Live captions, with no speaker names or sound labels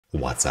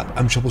What's up?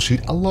 I'm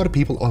Troubleshoot. A lot of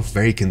people are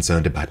very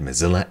concerned about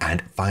Mozilla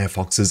and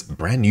Firefox's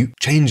brand new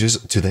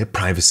changes to their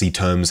privacy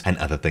terms and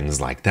other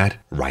things like that,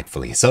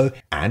 rightfully so.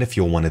 And if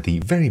you're one of the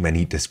very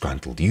many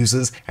disgruntled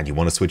users and you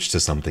want to switch to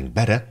something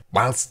better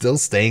while still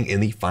staying in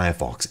the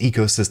Firefox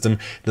ecosystem,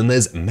 then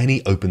there's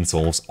many open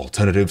source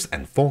alternatives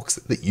and forks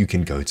that you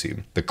can go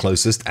to. The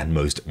closest and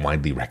most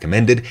widely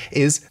recommended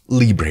is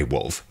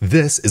Librewolf.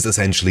 This is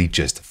essentially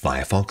just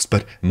Firefox,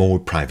 but more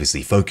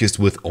privacy focused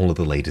with all of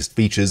the latest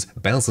features,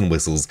 bells and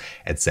whistles,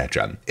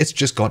 etc. It's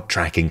just got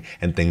tracking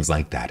and things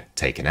like that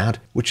taken out,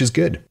 which is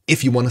good.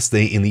 If you want to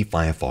stay in the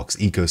Firefox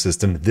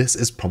ecosystem, this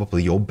is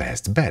probably your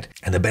best bet.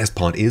 And the best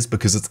part is,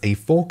 because it's a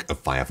fork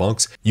of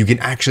Firefox, you can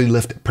actually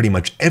lift pretty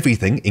much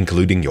everything,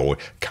 including your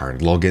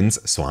current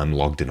logins. So I'm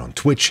logged in on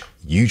Twitch,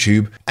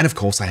 YouTube, and of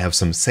course I have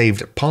some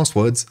saved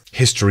passwords,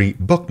 history,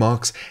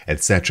 bookmarks,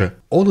 etc.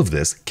 All of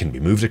this can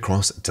be moved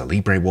across to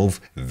Librewolf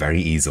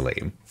very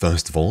easily.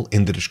 First of all,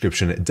 in the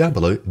description down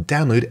below,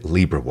 download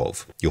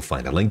Librewolf. You'll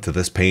find a link to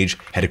this page,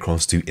 head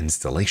across to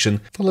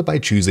installation, followed by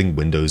choosing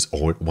Windows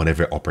or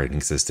whatever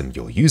operating system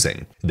you're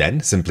using.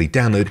 Then simply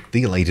download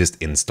the latest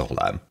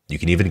installer. You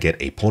can even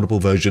get a portable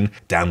version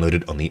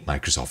downloaded on the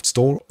Microsoft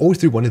Store or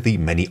through one of the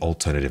many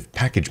alternative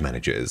package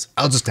managers.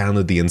 I'll just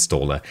download the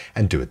installer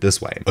and do it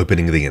this way.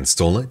 Opening the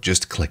installer,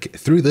 just click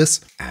through this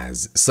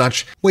as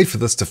such, wait for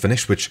this to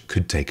finish, which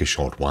could take a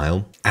short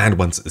while. And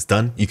once it's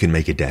done, you can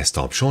make a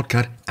desktop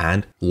shortcut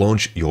and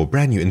launch your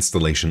brand new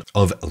installation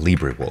of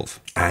Librewolf.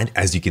 And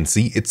as you can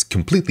see, it's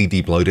completely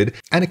deep loaded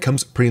and it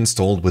comes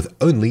pre-installed with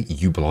only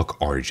uBlock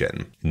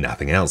Origin,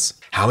 nothing else.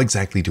 How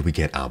exactly do we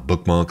get our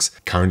bookmarks,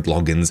 current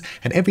logins,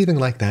 and everything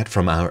like that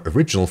from our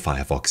original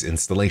Firefox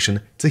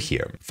installation to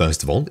here?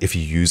 First of all, if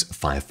you use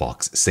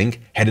Firefox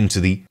Sync, head into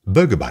the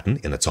burger button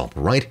in the top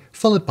right,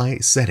 followed by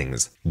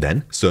Settings.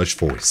 Then search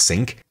for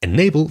Sync,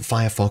 enable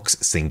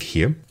Firefox Sync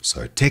here,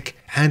 so tick,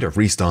 and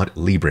restart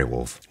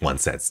Librewolf.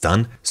 Once that's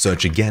done,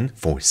 search again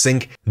for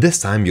Sync.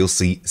 This time you'll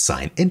see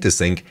Sign into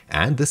Sync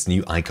and this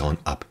new icon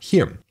up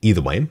here.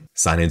 Either way,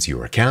 sign into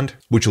your account,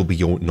 which will be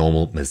your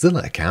normal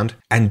Mozilla account,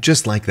 and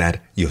just like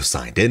that, you're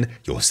signed in,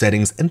 your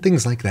settings and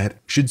things like that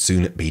should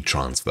soon be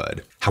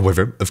transferred.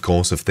 However, of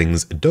course, if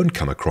things don't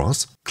come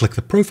across, click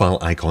the profile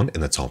icon in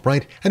the top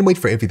right and wait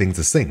for everything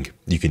to sync.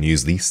 You can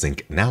use the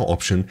Sync Now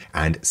option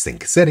and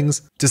Sync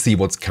Settings to see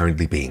what's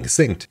currently being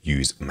synced.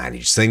 Use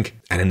Manage Sync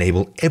and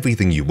enable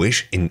everything you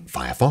wish in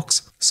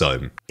Firefox.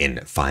 So in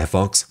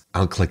Firefox,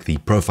 I'll click the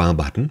profile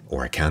button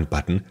or account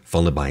button,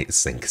 followed by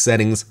Sync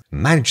Settings,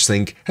 Manage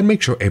Sync, and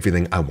make sure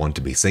everything I want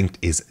to be synced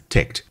is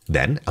ticked.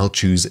 Then I'll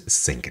choose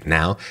Sync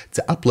Now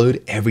to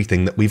upload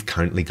everything that we've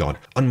currently got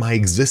on my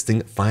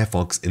existing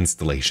Firefox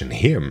installation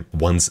here.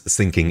 Once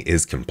syncing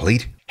is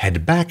complete,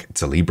 head back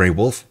to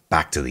Librewolf,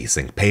 back to the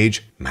sync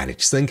page,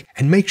 manage sync,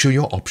 and make sure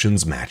your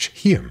options match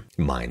here.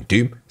 Mine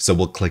do, so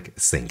we'll click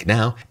Sync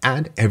Now,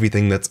 and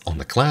everything that's on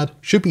the cloud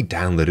should be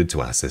downloaded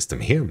to our system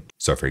here.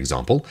 So for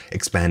example,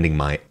 expanding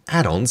my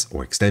add-ons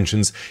or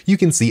extensions, you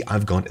can see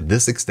I've got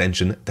this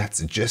extension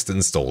that's just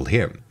installed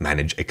here.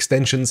 Manage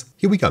extensions,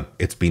 here we go,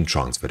 it's been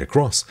transferred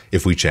across.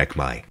 If we check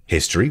my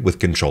history with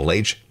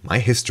Control-H, my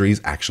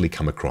history's actually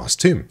come across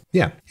too.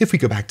 Yeah, if we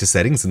go back to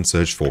settings and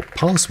search for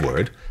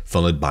password,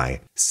 followed by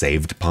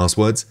saved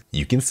passwords,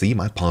 you can see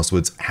my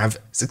passwords have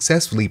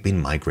successfully been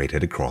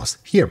migrated across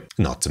here.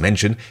 Not to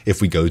mention,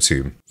 if we go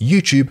to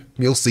YouTube,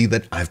 you'll see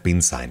that I've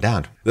been signed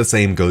out. The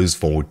same goes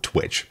for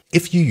Twitch.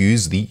 If you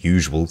use the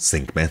usual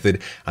sync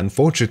method,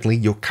 unfortunately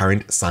your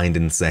current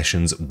signed-in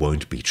sessions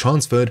won't be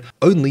transferred,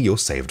 only your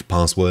saved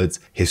passwords,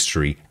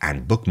 history,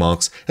 and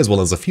bookmarks, as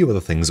well as a few other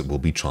things will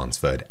be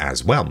transferred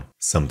as well.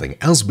 Something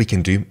else we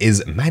can do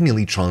is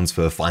manually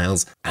transfer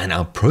files and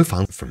our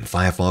profile from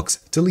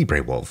Firefox to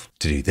Librewolf.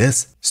 To do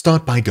this,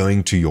 start by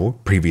going to your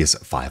previous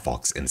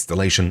Firefox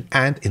installation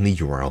and in the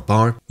URL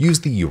bar, use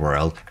the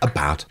URL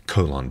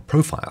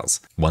about:profiles.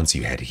 Once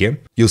you head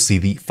here, you'll see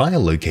the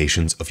file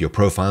locations of your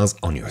profiles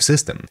on your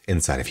system.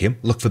 Inside of here,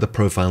 look for the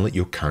profile that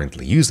you're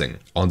currently using.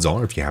 Odds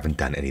are, if you haven't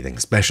done anything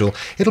special,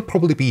 it'll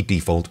probably be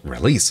default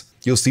release.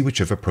 You'll see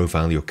whichever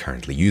profile you're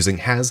currently using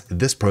has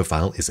this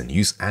profile is in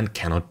use and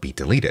cannot be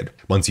deleted.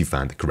 Once you've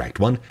found the correct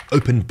one,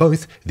 open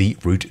both the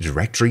root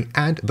directory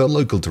and the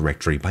local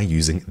directory by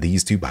using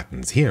these two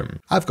buttons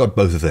here. I've got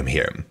both of them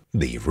here,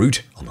 the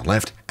root on the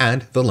left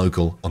and the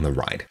local on the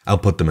right. I'll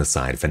put them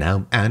aside for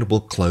now and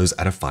we'll close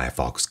out of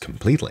Firefox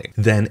completely.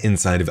 Then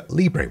inside of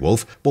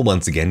Librewolf, we'll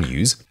once again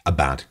use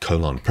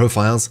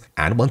about:profiles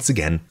and once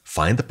again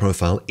find the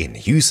profile in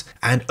use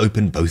and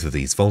open both of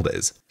these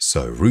folders,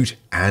 so root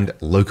and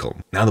local.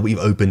 Now that we've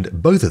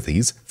opened both of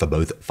these for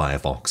both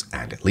Firefox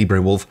and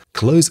Librewolf,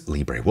 close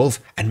Librewolf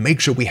and make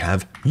sure we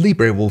have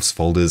Librewolf's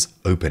folders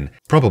open,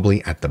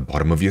 probably at the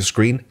bottom of your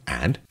screen,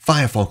 and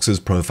Firefox's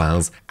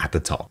profiles at the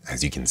top.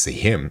 As you can see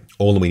here,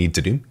 all we need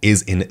to do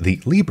is in the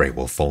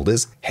Librewolf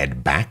folders,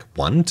 head back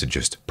one to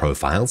just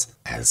profiles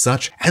as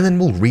such, and then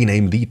we'll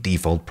rename the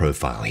default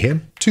profile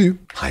here to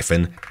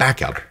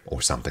 -backup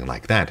or something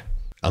like that.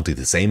 I'll do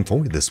the same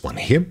for this one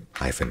here,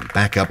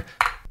 -backup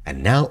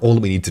And now all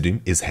we need to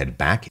do is head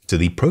back to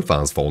the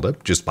Profiles folder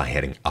just by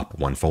heading up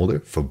one folder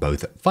for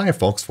both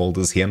Firefox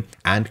folders here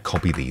and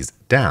copy these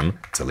down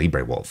to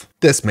Librewolf.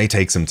 This may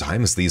take some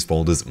time as these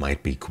folders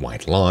might be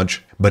quite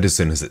large, but as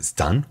soon as it's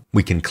done,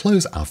 we can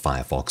close our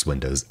Firefox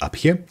windows up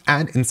here,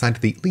 and inside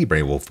the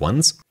Librewolf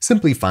ones,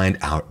 simply find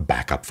our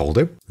backup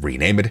folder,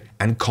 rename it,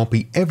 and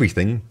copy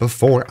everything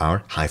before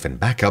our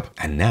 -backup,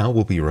 and now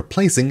we'll be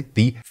replacing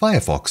the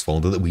Firefox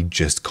folder that we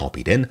just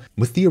copied in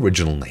with the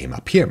original name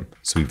up here.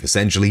 So we've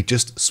essentially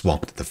just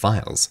swapped the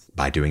files.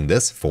 By doing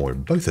this for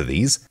both of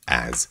these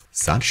as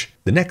such,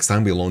 the next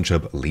time we launch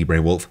up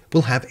Librewolf,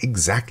 we'll have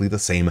exactly the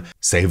same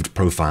saved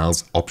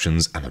profiles,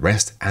 options, and the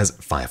rest as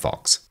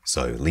Firefox.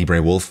 So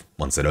Librewolf,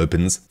 once it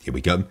opens, here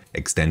we go,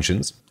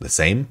 extensions, the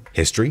same,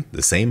 history,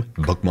 the same,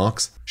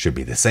 bookmarks, should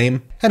be the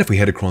same. And if we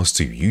head across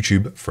to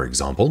YouTube, for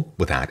example,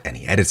 without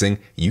any editing,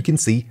 you can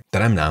see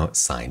that I'm now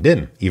signed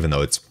in, even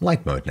though it's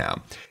light mode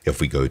now. If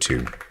we go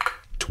to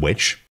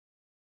Twitch,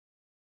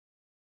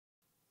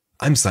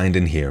 I'm signed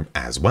in here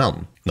as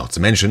well. Not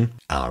to mention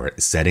our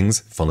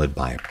settings followed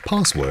by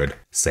password,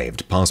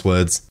 saved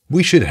passwords.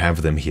 We should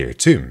have them here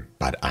too,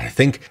 but I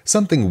think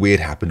something weird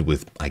happened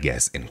with, I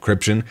guess,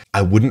 encryption.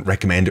 I wouldn't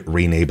recommend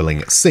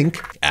re-enabling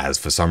sync, as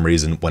for some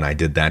reason when I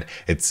did that,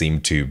 it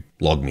seemed to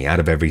log me out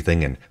of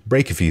everything and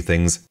break a few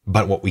things.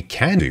 But what we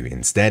can do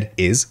instead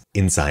is,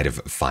 inside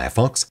of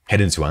Firefox,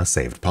 head into our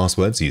saved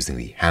passwords using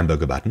the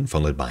hamburger button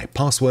followed by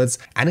passwords,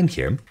 and in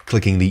here,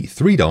 clicking the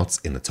 3 dots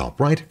in the top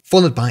right,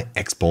 followed by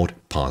export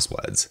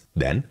passwords.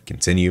 Then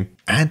continue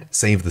and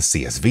save the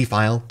CSV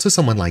file to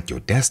someone like your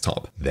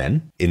desktop.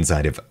 Then,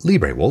 inside of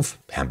Librewolf,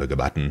 hamburger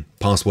button,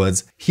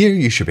 passwords, here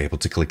you should be able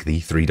to click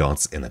the 3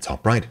 dots in the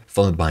top right,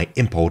 followed by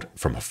import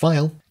from a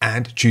file,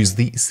 and choose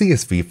the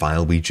CSV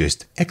file we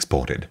just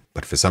exported.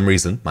 But for some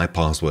reason, my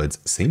passwords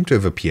seem to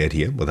have appeared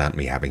here without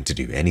me having to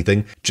do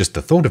anything. Just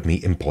the thought of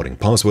me importing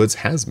passwords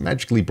has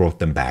magically brought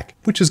them back,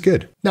 which is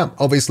good. Now,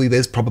 obviously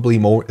there's probably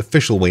more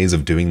official ways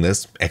of doing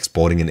this,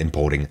 exporting and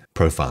importing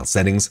profile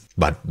settings,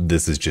 but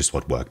this is just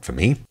what worked for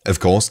me. Of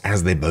course,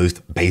 as they're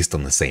both based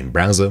on the same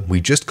browser, we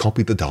just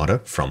copied the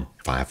data from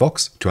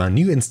Firefox to our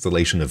new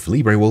installation of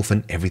Librewolf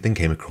and everything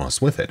came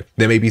across with it.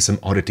 There may be some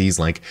oddities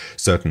like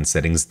certain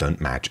settings don't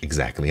match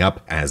exactly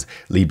up, as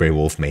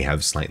Librewolf may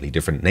have slightly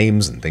different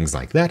names and things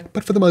like that,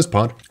 but for the most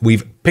part,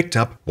 we've picked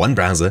up one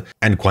browser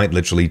and quite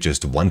literally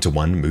just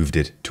one-to-one moved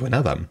it to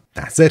another.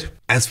 That's it.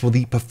 As for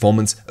the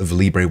performance of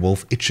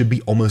Librewolf, it should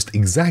be almost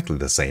exactly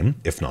the same,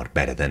 if not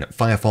better than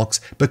Firefox,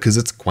 because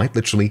it's quite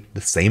literally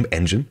the same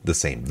engine, the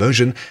same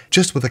version,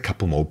 just with a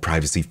couple more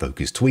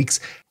privacy-focused tweaks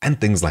and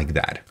things like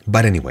that.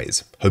 But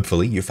anyways,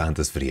 hopefully you found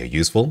this video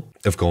useful.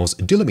 Of course,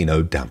 do let me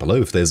know down below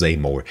if there's a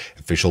more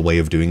official way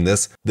of doing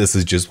this. This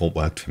is just what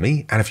worked for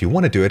me, and if you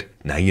want to do it,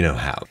 now you know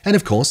how. And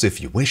of course,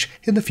 if you wish,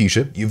 in the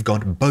future, you've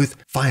got both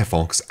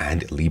Firefox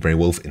and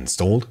Librewolf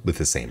installed with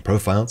the same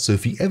profile, so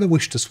if you ever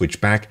wish to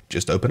switch back,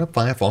 just open up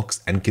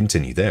Firefox and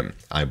continue there.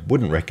 I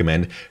wouldn't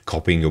recommend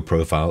copying your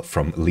profile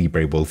from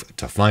Librewolf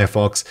to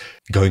Firefox.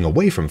 Going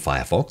away from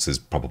Firefox is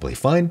probably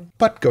fine,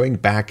 but going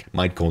back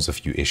might cause a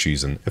few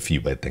issues and a few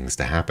weird things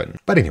to happen.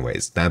 But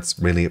anyways, that's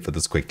really it for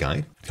this quick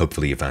guide.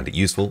 Hopefully you found it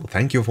useful.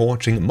 Thank you for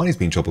watching. My name's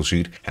been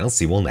Troubleshoot, and I'll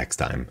see you all next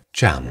time.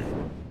 Ciao.